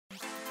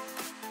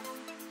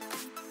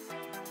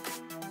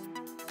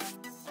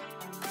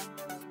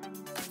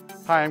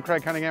Hi, I'm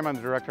Craig Cunningham. I'm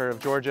the director of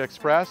Georgia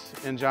Express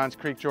in Johns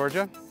Creek,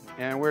 Georgia,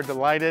 and we're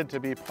delighted to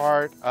be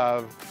part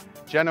of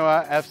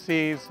Genoa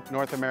FC's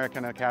North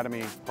American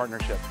Academy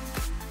partnership.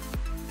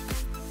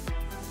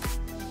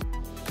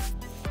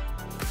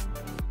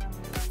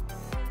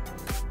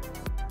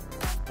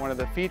 One of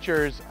the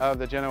features of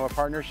the Genoa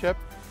partnership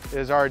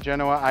is our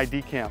Genoa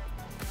ID Camp.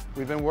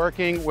 We've been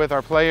working with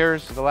our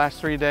players the last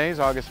 3 days,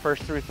 August 1st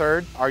through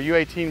 3rd, our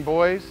U18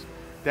 boys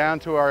down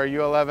to our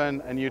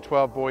U11 and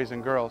U12 boys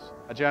and girls.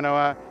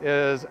 Genoa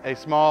is a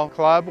small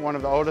club, one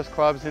of the oldest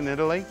clubs in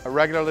Italy. I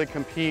regularly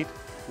compete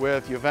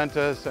with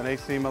Juventus and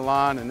AC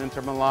Milan and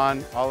Inter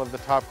Milan, all of the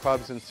top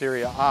clubs in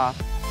Serie A.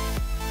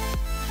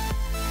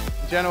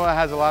 Genoa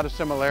has a lot of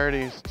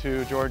similarities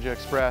to Georgia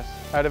Express.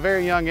 At a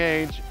very young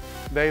age,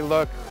 they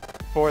look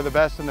for the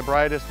best and the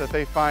brightest that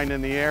they find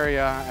in the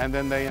area, and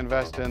then they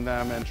invest in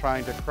them and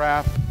trying to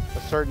craft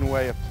a certain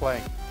way of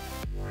play.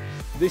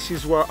 This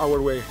is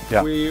our way.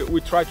 Yeah. We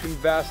try to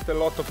invest a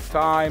lot of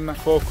time,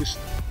 focused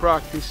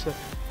practice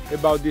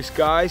about these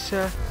guys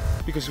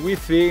because we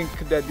think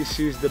that this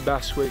is the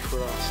best way for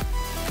us.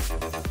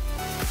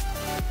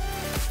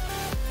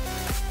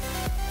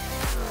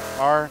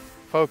 Our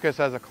focus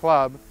as a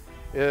club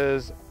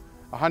is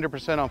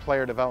 100% on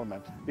player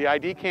development. The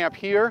ID Camp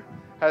here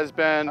has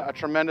been a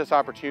tremendous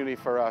opportunity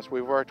for us.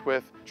 We've worked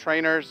with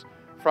trainers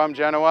from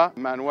Genoa,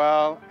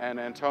 Manuel and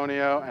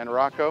Antonio and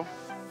Rocco.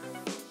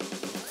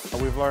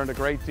 We've learned a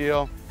great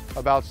deal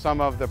about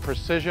some of the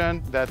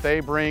precision that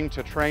they bring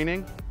to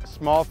training.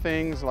 Small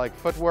things like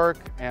footwork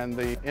and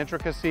the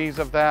intricacies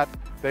of that.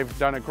 They've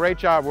done a great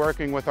job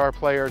working with our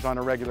players on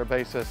a regular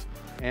basis,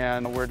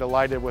 and we're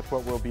delighted with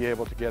what we'll be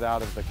able to get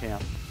out of the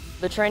camp.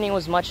 The training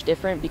was much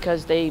different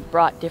because they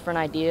brought different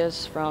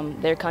ideas from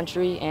their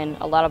country, and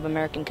a lot of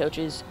American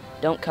coaches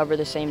don't cover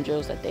the same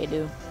drills that they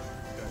do.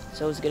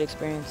 So it was a good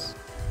experience.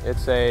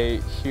 It's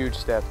a huge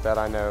step that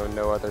I know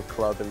no other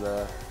club in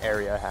the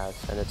area has,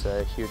 and it's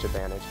a huge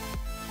advantage.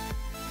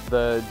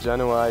 The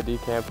Genoa ID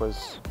Camp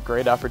was a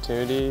great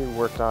opportunity.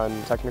 Worked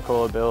on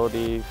technical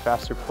ability,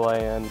 faster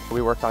play, and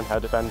we worked on how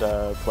to defend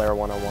a player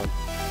one-on-one.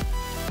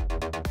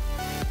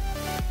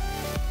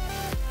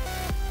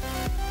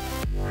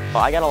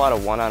 Well, I got a lot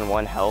of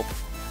one-on-one help.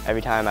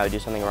 Every time I would do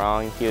something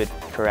wrong, he would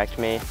correct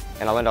me,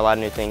 and I learned a lot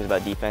of new things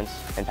about defense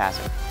and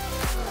passing.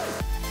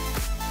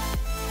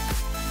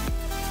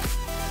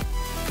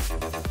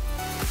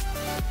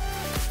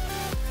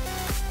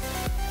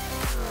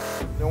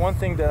 The one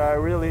thing that I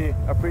really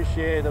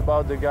appreciate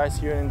about the guys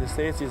here in the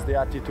States is the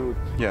attitude.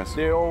 Yes.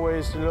 They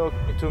always look,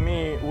 to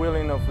me,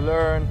 willing to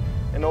learn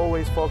and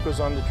always focus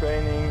on the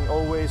training,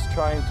 always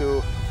trying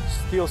to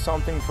steal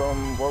something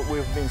from what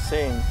we've been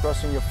saying.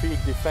 Crossing your feet,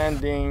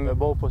 defending, the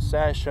ball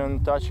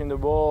possession, touching the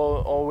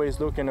ball, always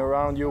looking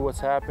around you, what's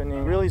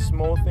happening. Really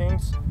small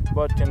things,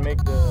 but can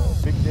make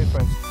the big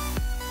difference.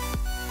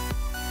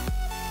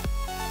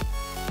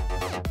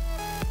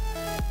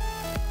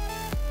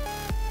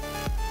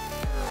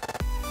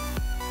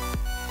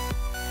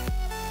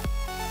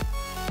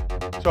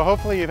 So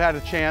hopefully you've had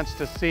a chance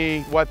to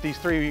see what these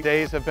 3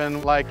 days have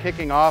been like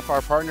kicking off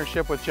our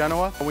partnership with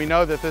Genoa. We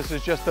know that this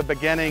is just the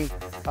beginning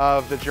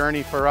of the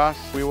journey for us.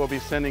 We will be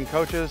sending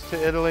coaches to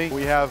Italy.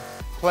 We have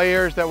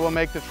players that will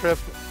make the trip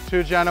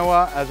to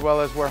Genoa, as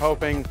well as we're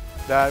hoping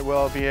that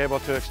we'll be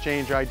able to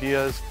exchange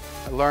ideas,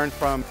 learn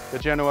from the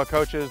Genoa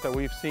coaches that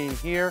we've seen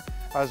here,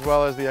 as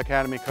well as the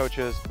academy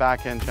coaches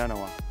back in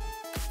Genoa.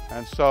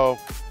 And so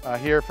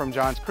here from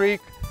Johns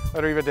Creek,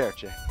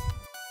 arrivederci.